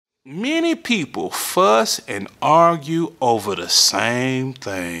Many people fuss and argue over the same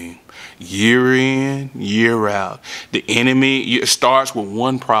thing year in, year out. The enemy starts with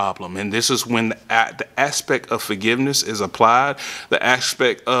one problem, and this is when the aspect of forgiveness is applied, the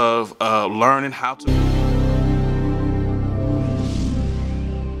aspect of learning how to...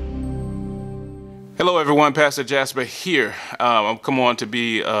 Hello everyone, Pastor Jasper here. I'm come on to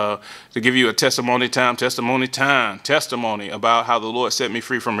give you a testimony about how the Lord set me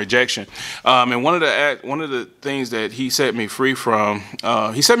free from rejection. And one of the things that He set me free from,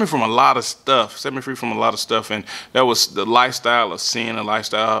 He set me from a lot of stuff. And that was the lifestyle of sin, a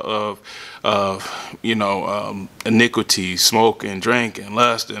lifestyle of iniquity, smoking, drinking,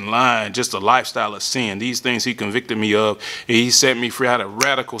 lust, and lying, just a lifestyle of sin. These things He convicted me of. And He set me free out of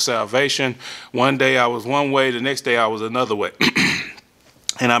radical salvation. One day I was one way, the next day I was another way.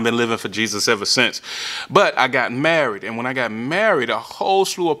 And I've been living for Jesus ever since. But I got married, and when I got married, a whole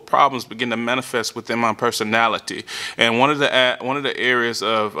slew of problems began to manifest within my personality. And one of the areas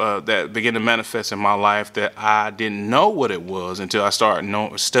of that began to manifest in my life that I didn't know what it was until I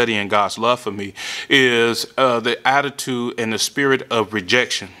started studying God's love for me is the attitude and the spirit of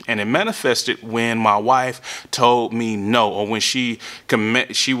rejection. And it manifested when my wife told me no, or when she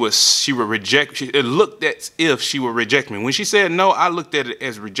would reject. It looked as if she would reject me. When she said no, I looked at it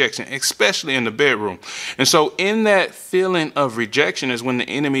as rejection, especially in the bedroom. And so in that feeling of rejection is when the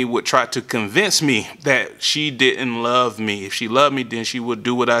enemy would try to convince me that she didn't love me. If she loved me, then she would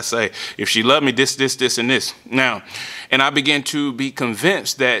do what I say. If she loved me, this, and this. Now, and I began to be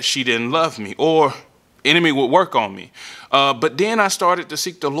convinced that she didn't love me, or enemy would work on me. But then I started to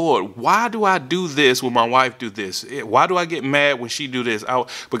seek the Lord. Why do I do this when my wife do this? Why do I get mad when she do this?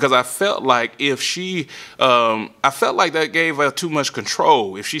 Because I felt like I felt like that gave her too much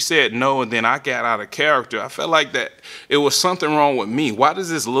control. If she said no and then I got out of character, I felt like that it was something wrong with me. Why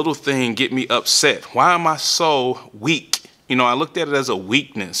does this little thing get me upset? Why am I so weak? I looked at it as a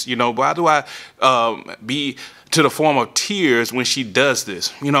weakness. Why do I be to the form of tears when she does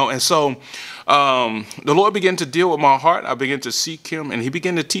this? And so the Lord began to deal with my heart. I began to seek Him, and He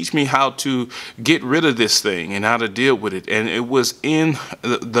began to teach me how to get rid of this thing and how to deal with it. And it was in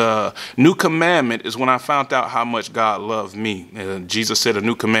the new commandment is when I found out how much God loved me. And Jesus said, "A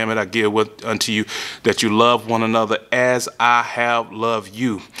new commandment I give unto you, that you love one another as I have loved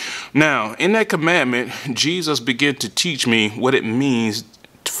you." Now, in that commandment, Jesus began to teach me what it means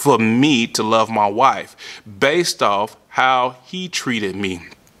for me to love my wife based off how He treated me.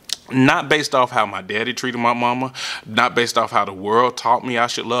 Not based off how my daddy treated my mama, not based off how the world taught me I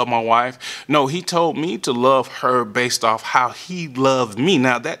should love my wife. No, He told me to love her based off how He loved me.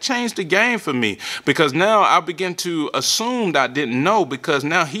 Now, that changed the game for me, because now I begin to assume that I didn't know, because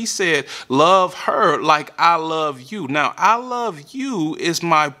now He said, love her like I love you. Now, I love you is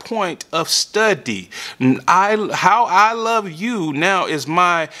my point of study. How I love you now is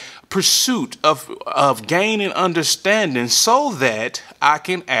my pursuit of gaining understanding so that I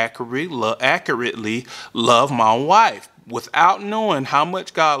can accurately love my wife. Without knowing how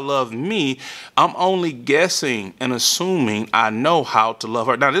much God loved me, I'm only guessing and assuming I know how to love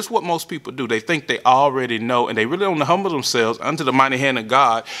her. Now, this is what most people do. They think they already know, and they really don't humble themselves under the mighty hand of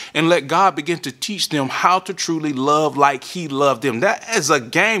God and let God begin to teach them how to truly love like He loved them. That is a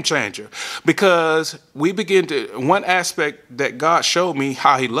game changer, because one aspect that God showed me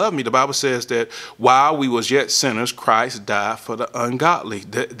how He loved me, the Bible says that while we was yet sinners, Christ died for the ungodly.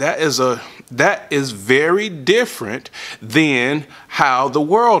 That is very different than how the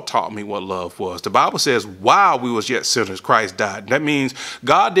world taught me what love was. The Bible says while we was yet sinners, Christ died. That means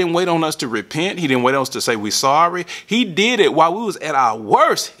God didn't wait on us to repent. He didn't wait on us to say we're sorry. He did it while we was at our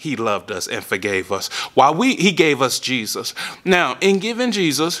worst. He loved us and forgave us. He gave us Jesus. Now, in giving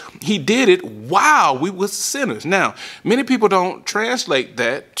Jesus, He did it while we was sinners. Now, many people don't translate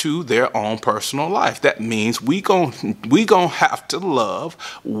that to their own personal life. That means we gon' have to love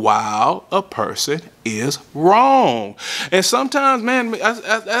while a person is wrong. And sometimes, man,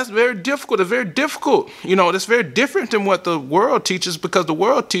 that's very difficult. It's very difficult. It's very different than what the world teaches, because the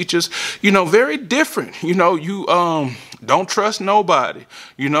world teaches, very different. You don't trust nobody.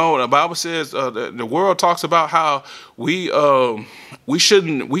 The Bible says the world talks about how we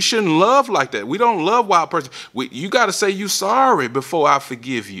shouldn't love like that. We don't love wild person. You got to say you sorry before I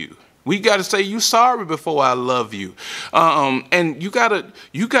forgive you. We got to say you sorry before I love you. And you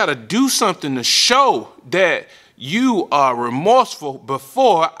gotta do something to show that you are remorseful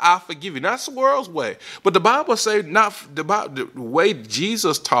before I forgive you. That's the world's way. But the Bible says not about the way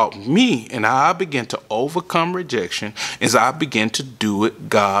Jesus taught me, and I begin to overcome rejection as I begin to do it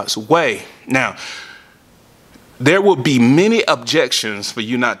God's way. Now, there will be many objections for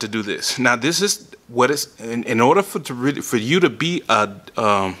you not to do this. Now, this is what is in order for you to be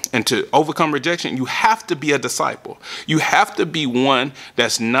and to overcome rejection. You have to be a disciple. You have to be one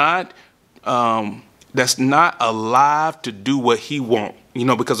that's not alive to do what he wants. You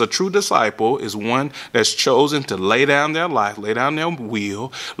know, because a true disciple is one that's chosen to lay down their life, lay down their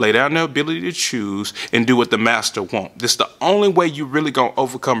will, lay down their ability to choose and do what the master wants. This is the only way you really going to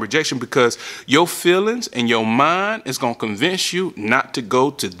overcome rejection, because your feelings and your mind is going to convince you not to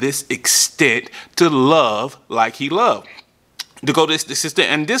go to this extent to love like he loved. To go this extent.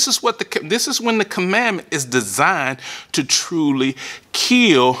 And this is when the commandment is designed to truly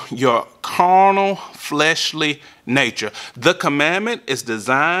kill your carnal, fleshly nature. The commandment is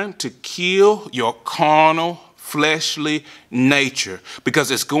designed to kill your carnal, fleshly nature,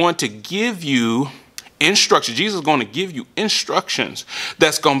 because it's going to give you instruction. Jesus is going to give you instructions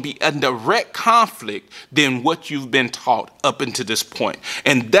that's going to be a direct conflict than what you've been taught up until this point.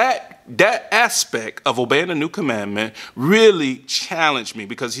 And that aspect of obeying the new commandment really challenged me,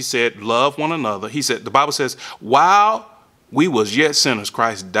 because he said, love one another. He said, the Bible says, while we was yet sinners,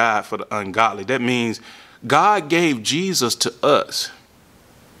 Christ died for the ungodly. That means God gave Jesus to us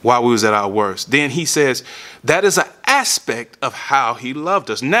while we was at our worst. Then he says, that is an aspect of how he loved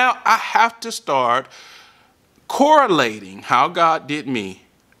us. Now I have to start correlating how God did me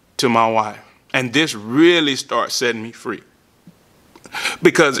to my wife. And this really starts setting me free,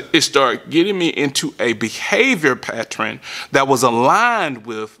 because it started getting me into a behavior pattern that was aligned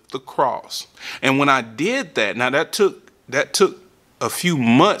with the cross. And when I did that, now that took a few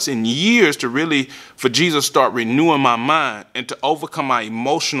months and years to really, for Jesus to start renewing my mind and to overcome my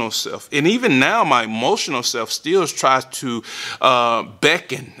emotional self. And even now, my emotional self still tries to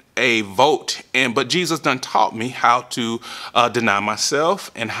beckon a vote. But Jesus done taught me how to deny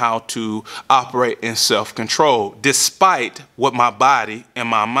myself and how to operate in self-control, despite what my body and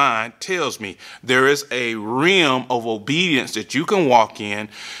my mind tells me. There is a realm of obedience that you can walk in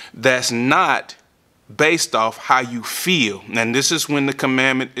that's not based off how you feel. And this is when the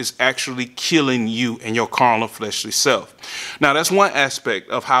commandment is actually killing you and your carnal, fleshly self. Now, that's one aspect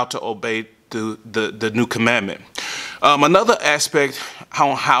of how to obey the new commandment. Another aspect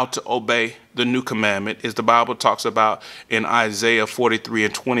on how to obey the new commandment is the Bible talks about in Isaiah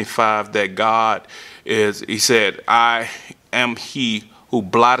 43:25 that God is, he said, I am he who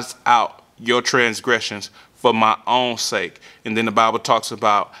blotteth out your transgressions for my own sake. And then the Bible talks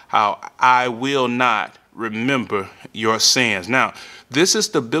about how I will not remember your sins. Now, this is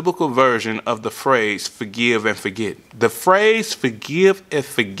the biblical version of the phrase forgive and forget. The phrase forgive and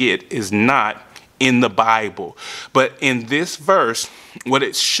forget is not in the Bible. But in this verse, what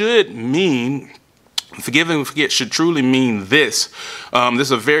it should mean, forgive and forget, should truly mean this. This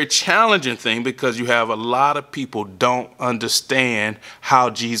is a very challenging thing, because you have a lot of people don't understand how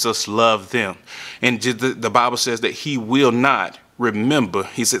Jesus loved them. And the Bible says that he will not remember.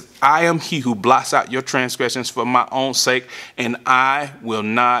 He says, I am he who blots out your transgressions for my own sake, and I will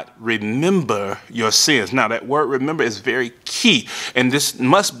not remember your sins. Now, that word remember is very key, and this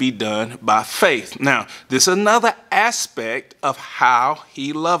must be done by faith. Now, this is another aspect of how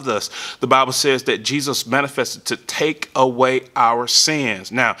he loved us. The Bible says that Jesus manifested to take away our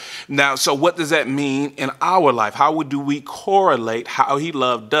sins. Now, so what does that mean in our life? How do we correlate how he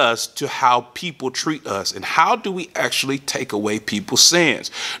loved us to how people treat us? And how do we actually take away people's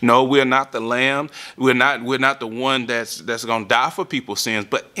sins? No, we're not the lamb. We're not the one that's going to die for people's sins.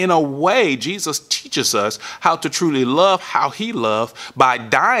 But in a way, Jesus teaches us how to truly love how he loved by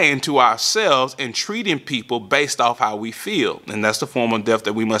dying to ourselves and treating people based off how we feel. And that's the form of death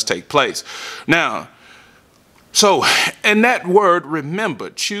that we must take place. Now, so, and that word remember,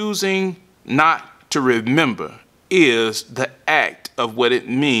 choosing not to remember, is the act of what it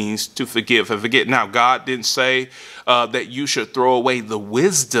means to forgive and forget. Now, God didn't say that you should throw away the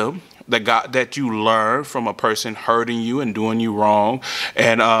wisdom that you learn from a person hurting you and doing you wrong.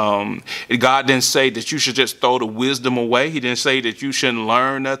 And God didn't say that you should just throw the wisdom away. He didn't say that you shouldn't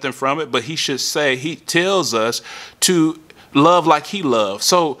learn nothing from it, but he should say, he tells us to love like he loves.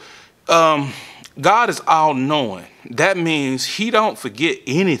 So God is all knowing. That means he don't forget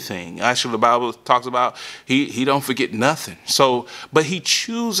anything. Actually, the Bible talks about he don't forget nothing. So, but he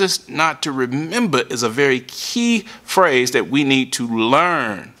chooses not to remember is a very key phrase that we need to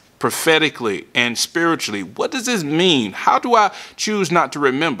learn prophetically and spiritually. What does this mean? How do I choose not to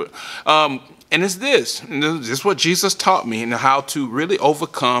remember? And it's this. And this is what Jesus taught me, and how to really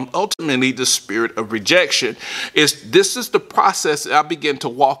overcome ultimately the spirit of rejection. This is the process that I begin to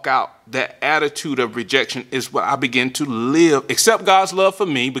walk out that attitude of rejection is what I begin to live, accept God's love for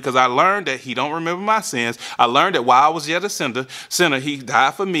me, because I learned that he don't remember my sins. I learned that while I was yet a sinner, he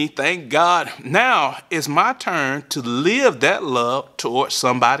died for me. Thank God. Now it's my turn to live that love towards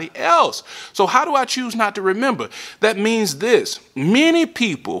somebody else. So how do I choose not to remember? That means this: many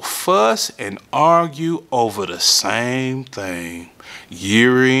people fuss and argue over the same thing.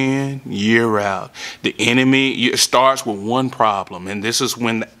 Year in, year out. The enemy starts with one problem, and this is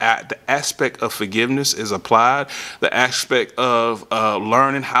when the aspect of forgiveness is applied. The aspect of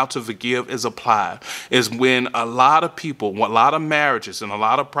learning how to forgive is applied. Is when a lot of people, a lot of marriages, and a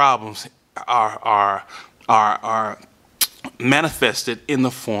lot of problems are manifested in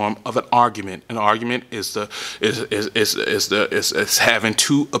the form of an argument. An argument is having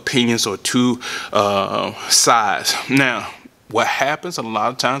two opinions or two sides. Now, what happens a lot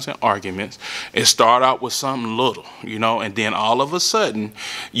of times in arguments is start out with something little, and then all of a sudden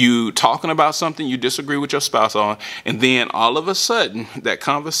you talking about something you disagree with your spouse on, and then all of a sudden that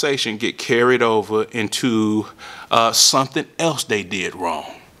conversation get carried over into something else they did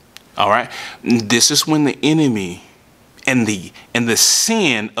wrong. All right. This is when the enemy and the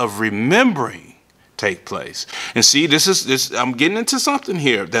sin of remembering take place. And see, I'm getting into something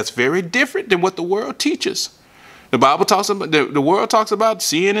here that's very different than what the world teaches. The Bible talks about, the world talks about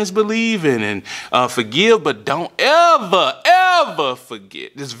seeing is believing, and forgive, but don't ever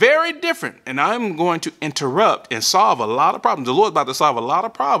forget. It's very different. And I'm going to interrupt and solve a lot of problems. The Lord's about to solve a lot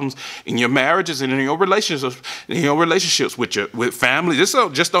of problems in your marriages and in your relationships with family. This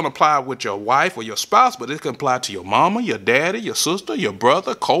just don't apply with your wife or your spouse, but it can apply to your mama, your daddy, your sister, your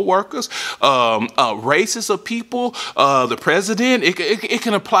brother, co-workers, races of people, the president. It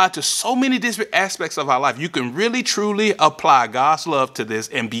can apply to so many different aspects of our life. You can really truly apply God's love to this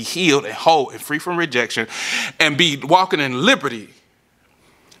and be healed and whole and free from rejection and be walking in liberty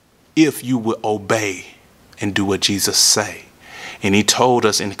if you will obey and do what Jesus say. And he told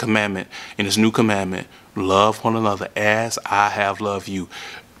us in the commandment, in his new commandment, love one another as I have loved you.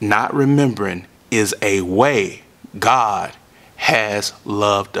 Not remembering is a way God has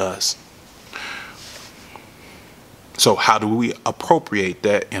loved us. So how do we appropriate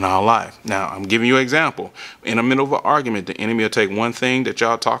that in our life? Now, I'm giving you an example. In the middle of an argument, the enemy will take one thing that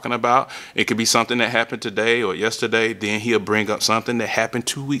y'all talking about. It could be something that happened today or yesterday. Then he'll bring up something that happened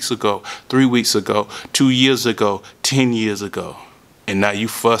 2 weeks ago, 3 weeks ago, 2 years ago, 10 years ago. And now you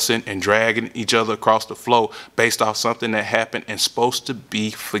fussing and dragging each other across the floor based off something that happened and supposed to be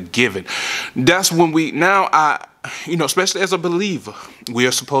forgiven. That's when especially as a believer, we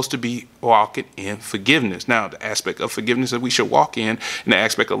are supposed to be walking in forgiveness. Now, the aspect of forgiveness that we should walk in, and the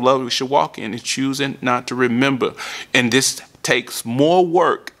aspect of love we should walk in, is choosing not to remember. And this takes more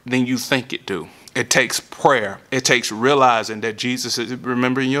work than you think it do. It takes prayer. It takes realizing that Jesus is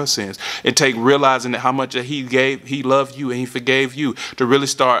remembering your sins. It takes realizing that how much he loved you and he forgave you, to really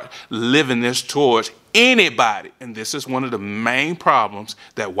start living this towards anybody. And this is one of the main problems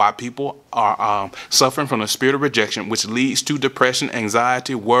that why people are suffering from the spirit of rejection, which leads to depression,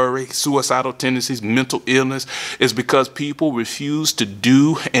 anxiety, worry, suicidal tendencies, mental illness, is because people refuse to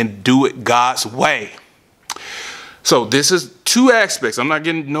do it God's way. So this is two aspects. I'm not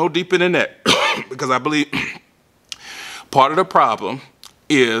getting no deeper than that because I believe part of the problem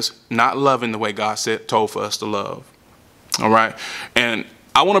is not loving the way God told for us to love. All right. And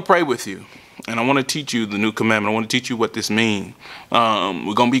I want to pray with you. And I want to teach you the new commandment. I want to teach you what this means.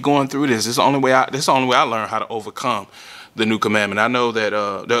 We're going to be going through this. This is the only way I learned how to overcome the new commandment. I know that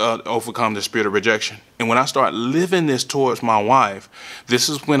overcome the spirit of rejection. And when I start living this towards my wife, this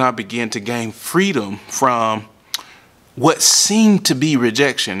is when I begin to gain freedom from what seemed to be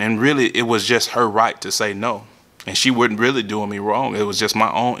rejection. And really, it was just her right to say no. And she wasn't really doing me wrong. It was just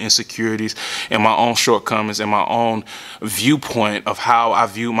my own insecurities and my own shortcomings and my own viewpoint of how I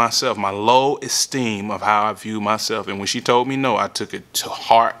view myself, my low esteem of how I view myself. And when she told me no, I took it to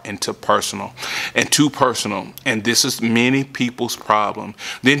heart and to personal and too personal. And this is many people's problem.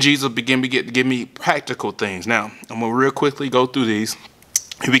 Then Jesus began to give me practical things. Now, I'm going to real quickly go through these.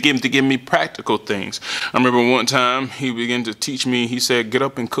 He began to give me practical things. I remember one time he began to teach me, he said, get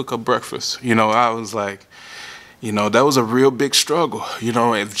up and cook up breakfast. I was like, that was a real big struggle.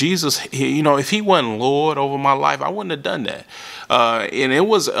 If Jesus, if he wasn't Lord over my life, I wouldn't have done that. And it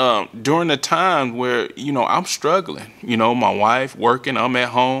was during the time where, I'm struggling. My wife working, I'm at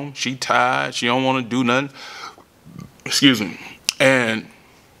home. She tired. She don't want to do nothing. Excuse me. And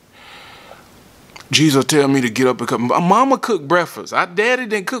Jesus tell me to get up and cook. My mama cooked breakfast. Daddy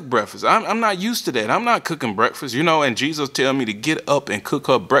didn't cook breakfast. I'm not used to that. I'm not cooking breakfast, and Jesus tell me to get up and cook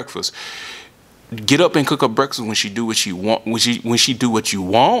her breakfast. Get up and cook her breakfast when she do what she want. When she do what you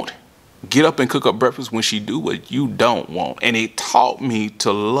want, get up and cook up breakfast when she do what you don't want. And it taught me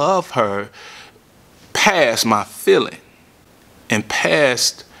to love her past my feeling and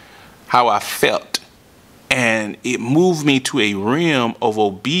past how I felt. And it moved me to a realm of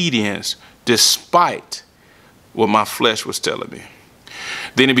obedience despite what my flesh was telling me.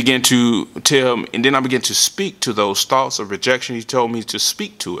 Then he began to tell me, and then I began to speak to those thoughts of rejection. He told me to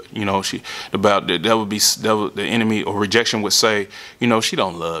speak to it. You know, the enemy or rejection would say, you know, she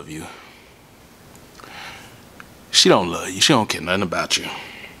don't love you. She don't love you. She don't care nothing about you.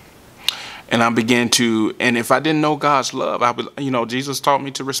 And I began to, and if I didn't know God's love, I would, you know, Jesus taught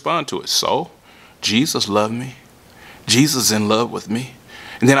me to respond to it. So Jesus loved me. Jesus is in love with me.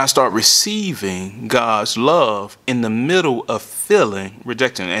 And then I start receiving God's love in the middle of feeling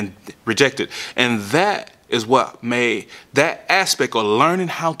rejected. And that is what made that aspect of learning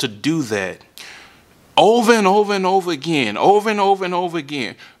how to do that over and over and over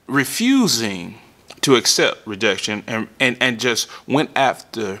again, refusing to accept rejection and just went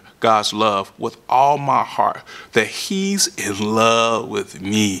after God's love with all my heart, that he's in love with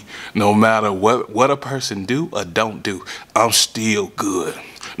me. No matter what a person do or don't do, I'm still good.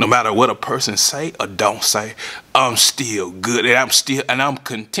 No matter what a person say or don't say, I'm still good, and I'm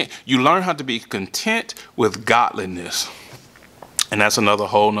content. You learn how to be content with godliness. And that's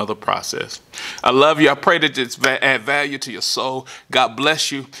whole nother process. I love you. I pray that it's add value to your soul. God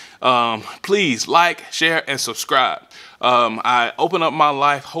bless you. Please like, share, and subscribe. I open up my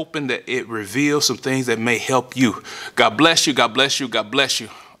life hoping that it reveals some things that may help you. God bless you. God bless you. God bless you.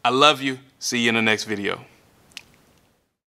 I love you. See you in the next video.